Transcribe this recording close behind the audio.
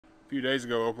few days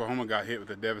ago, Oklahoma got hit with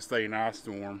a devastating ice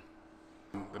storm.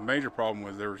 The major problem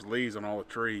was there was leaves on all the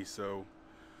trees, so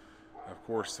of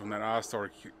course when that ice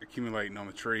started accumulating on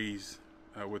the trees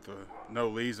with no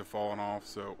leaves have fallen off,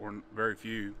 or very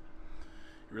few,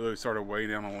 it really started weighing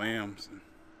down the limbs and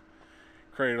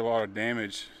created a lot of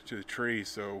damage to the trees.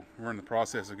 So we're in the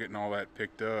process of getting all that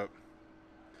picked up.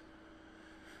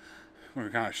 We're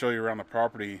going to kind of show you around the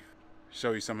property,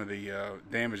 show you some of the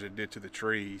damage it did to the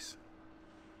trees.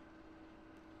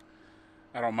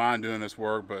 I don't mind doing this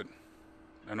work, but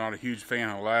I'm not a huge fan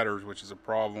of ladders, which is a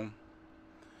problem.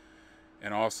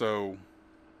 And also,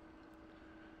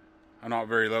 I'm not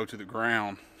very low to the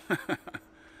ground.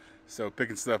 So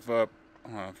picking stuff up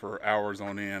for hours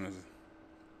on end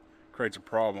creates a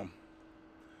problem.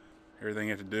 Everything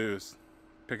you have to do is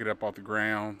pick it up off the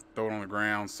ground, throw it on the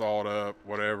ground, saw it up,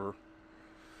 whatever.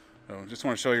 So just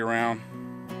want to show you around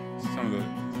some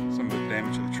of the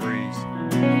damage to the trees.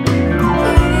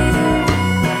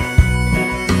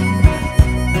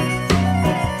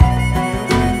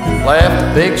 Left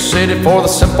the big city for the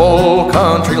simple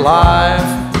country life.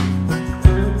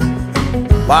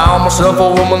 Found myself a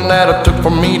woman that it took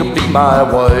for me to be my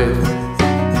wife.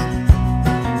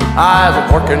 I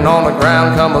was working on the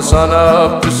ground come sun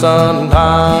up to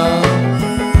sundown.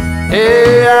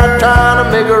 Yeah, I'm trying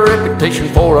to make a reputation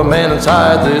for a man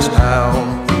inside this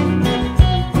town.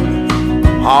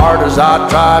 Hard as I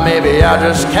try, maybe I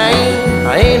just can't.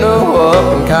 I ain't no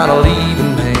up and kinda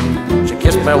leaving me.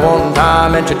 Kissed me one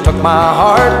time and she took my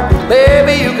heart.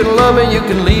 Baby, you can love me, you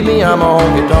can leave me, I'm a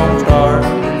honky-tonk star.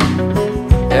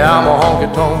 Yeah, I'm a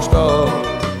honky-tonk star.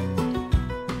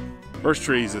 First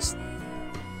tree is this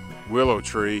willow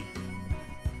tree,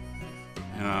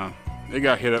 and it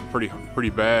got hit up pretty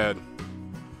bad.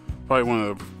 Probably one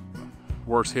of the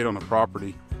worst hit on the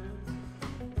property.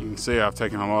 You can see I've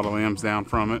taken a lot of limbs down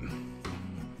from it.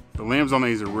 The limbs on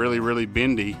these are really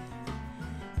bendy,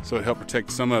 so it helped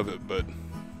protect some of it, but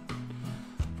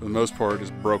for the most part, it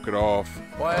just broke it off.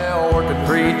 Well, working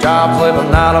 3 jobs,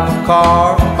 living out of a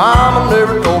car. Mama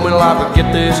never told me life would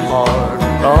get this hard.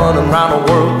 Running around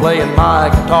the world playing my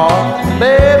guitar.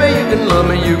 Baby, you can love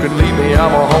me, you can leave me,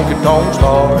 I'm a honky-tonk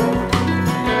star.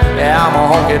 Yeah, I'm a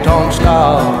honky-tonk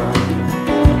star.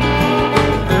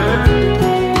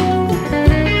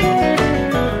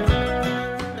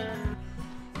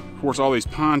 Of course, all these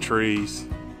pine trees,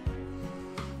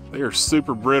 they are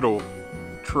super brittle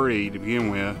tree to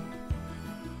begin with.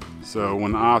 So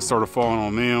when the ice started falling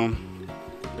on them,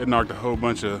 it knocked a whole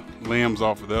bunch of limbs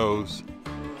off of those.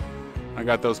 I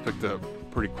got those picked up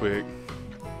pretty quick.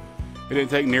 It didn't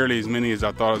take nearly as many as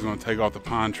I thought it was going to take off the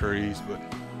pine trees, but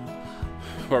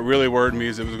what really worried me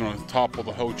is it was going to topple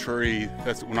the whole tree.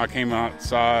 That's when I came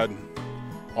outside,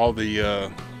 all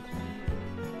the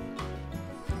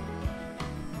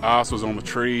ice was on the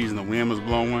trees and the wind was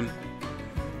blowing,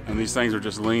 and these things are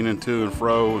just leaning to and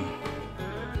fro, and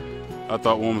I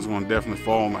thought one was going to definitely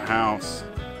fall on the house,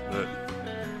 but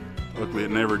luckily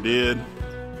it never did.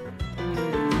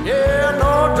 Yeah,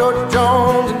 no George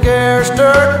Jones and Gary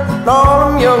Sturt, all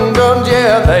them young guns,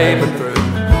 yeah, they've been through.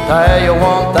 Tell you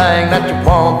one thing that you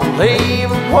won't believe,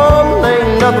 one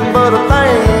ain't nothing but a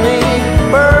thing to me.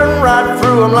 Burn right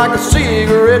through them like a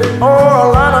cigarette, or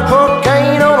a line of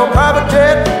cocaine on a private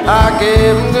jet. I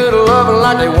give them good loving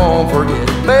like they won't forget.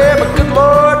 Baby, good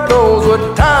Lord knows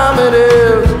what time it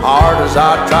is. Hard as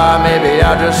I try, maybe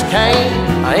I just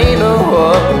can't. I ain't no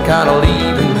up and kinda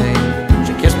leaving me.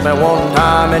 She kissed me one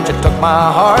time and she took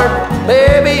my heart.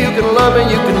 Baby, you can love me,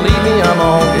 you can leave me, I'm a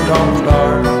honky-tonk star.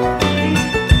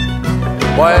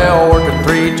 Well, working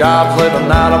 3 jobs,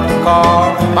 living out of a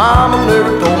car. Mama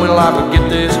never told me life would get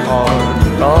this hard.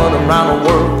 Running around the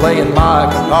world playing my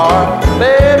guitar.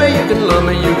 Baby, you can love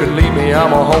me, you can leave me,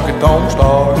 I'm a honky-tonk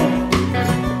star.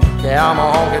 Yeah, I'm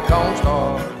a honky-tonk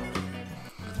star.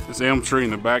 This elm tree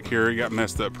in the back here, it got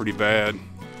messed up pretty bad.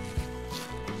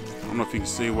 I don't know if you can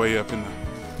see way up in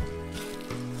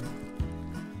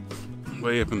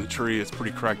the tree, it's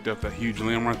pretty cracked up, that huge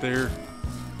limb right there.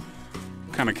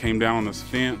 Kind of came down on this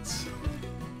fence.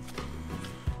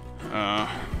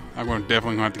 I'm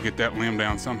definitely going to have to get that limb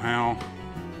down somehow.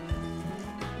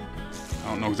 I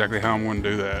don't know exactly how I'm going to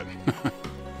do that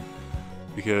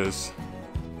because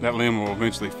that limb will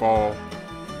eventually fall.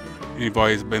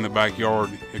 Anybody that's been in the backyard,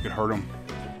 it could hurt them.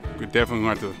 We're definitely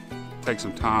going to have to take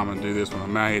some time and do this one. I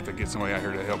might have to get somebody out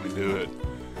here to help me do it.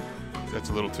 That's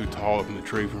a little too tall up in the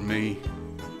tree for me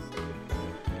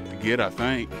to get, I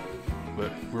think.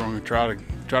 But we're going to try to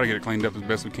get it cleaned up as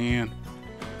best we can.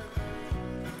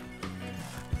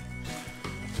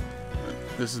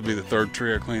 This would be the 3rd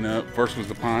tree I clean up. First was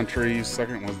the pine trees.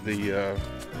 Second was the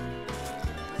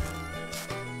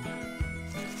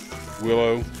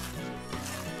willow.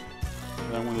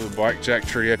 Then went to the blackjack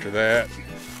tree after that.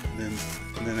 And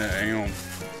then that elm.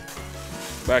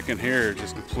 Back in here,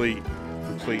 just complete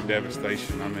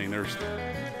devastation. I mean, there's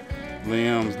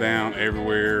limbs down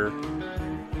everywhere,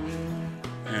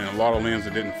 and a lot of limbs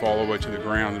that didn't fall all the way to the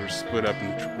ground. They were split up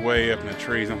way up in the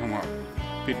trees. I'm talking about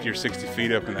 50 or 60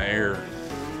 feet up in the air.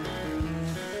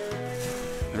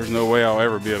 There's no way I'll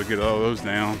ever be able to get all those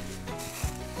down.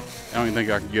 I don't even think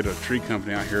I could get a tree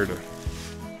company out here to.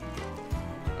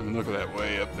 I mean, look at that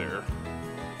way up there.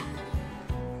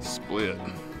 Split,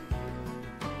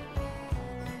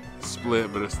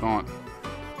 but it's not.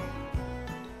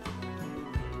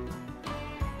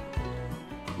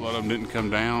 A lot of them didn't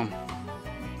come down,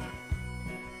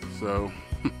 so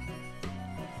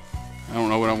I don't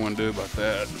know what I'm going to do about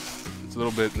that. It's a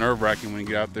little bit nerve-wracking when you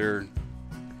get out there and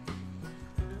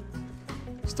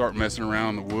start messing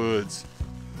around in the woods.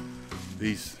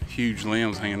 These huge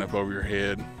limbs hanging up over your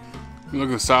head. Look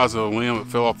at the size of the limb that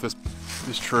fell off this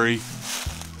tree.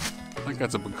 I think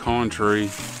that's a pecan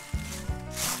tree.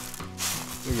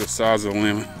 Look at the size of the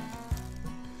limb.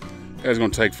 That's going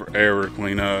to take forever to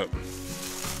clean up.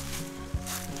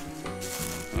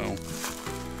 Oh,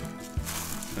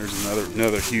 there's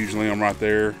another huge limb right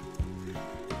there.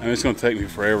 And it's going to take me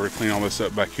forever to clean all this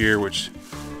up back here, which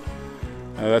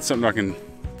that's something I can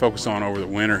focus on over the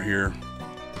winter here.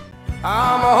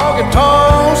 I'm a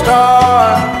honky-tonk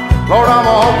star, Lord, I'm a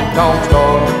honky-tonk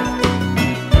star.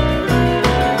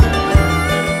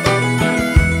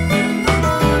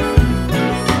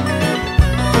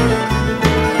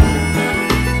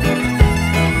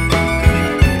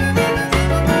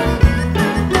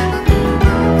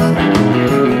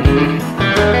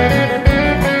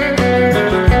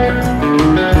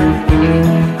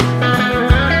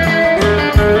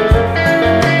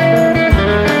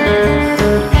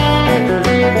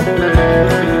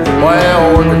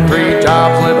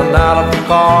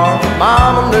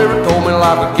 Mama never told me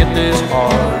life would get this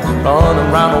hard.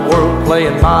 Running around the world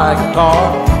playing my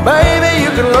guitar. Baby,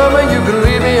 you can love me, you can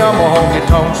leave me, I'm a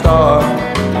honky-tonk star.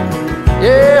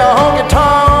 Yeah, a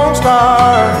honky-tonk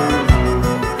star.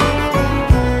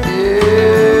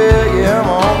 Yeah, I'm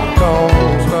a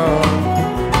honky-tonk star.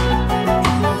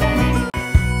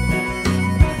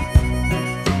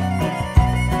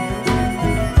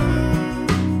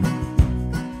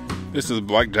 This is a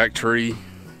blackjack tree.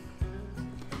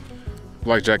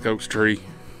 Blackjack oaks tree.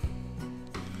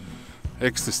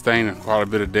 It's sustaining quite a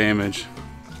bit of damage.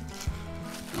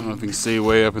 I don't know if you can see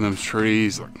way up in those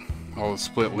trees, like all the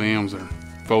split limbs are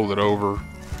folded over.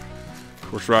 Of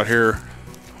course, right here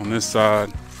on this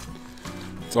side,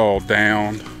 it's all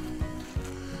down.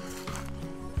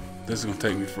 This is gonna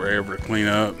take me forever to clean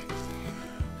up.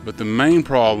 But the main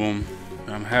problem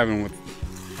that I'm having with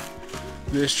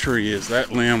this tree is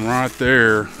that limb right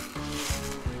there.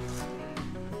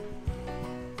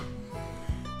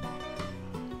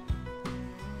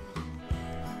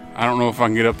 I don't know if I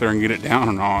can get up there and get it down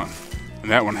or not. And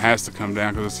that one has to come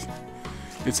down because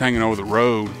it's hanging over the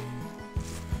road.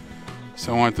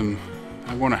 So I'm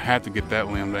going to have to get that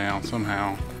limb down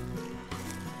somehow.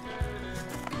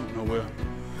 I don't know where.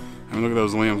 I mean, look at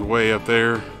those limbs way up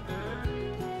there,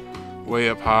 way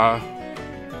up high.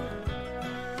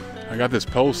 I got this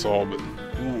pole saw, but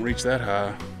it won't reach that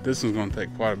high. This one's going to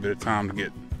take quite a bit of time to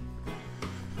get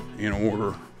in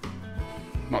order.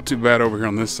 Not too bad over here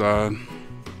on this side.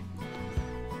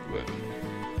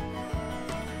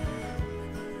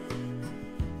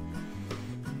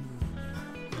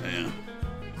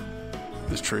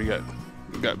 This tree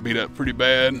got beat up pretty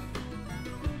bad.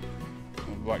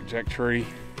 Blackjack tree.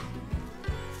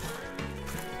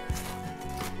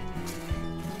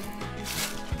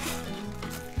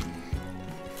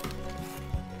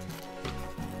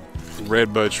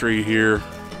 Redbud tree here.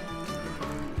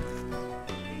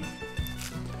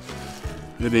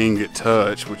 It didn't get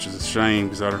touched, which is a shame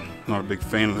because I'm not a big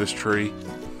fan of this tree.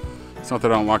 It's not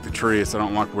that I don't like the tree, it's that I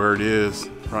don't like where it is,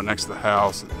 right next to the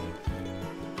house.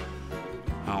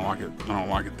 I don't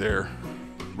like it there.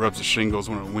 Rubs the shingles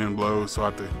when the wind blows, so I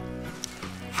have to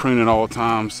prune it all the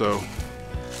time. So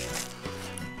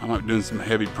I might be doing some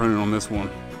heavy pruning on this one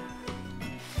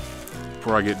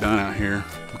before I get done out here.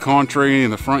 Pecan tree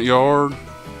in the front yard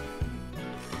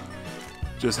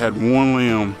just had one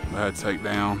limb that I had to take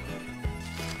down,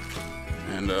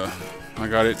 and I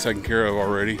got it taken care of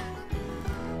already.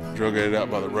 Drug it out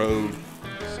by the road,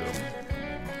 so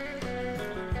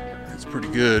it's pretty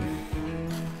good.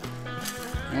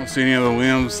 I don't see any other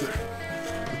limbs that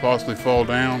could possibly fall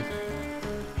down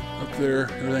up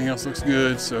there. Everything else looks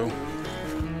good, so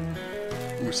I'm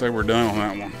gonna say we're done on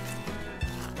that one.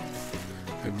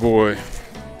 Hey boy,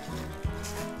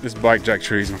 This blackjack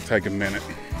tree is gonna take a minute.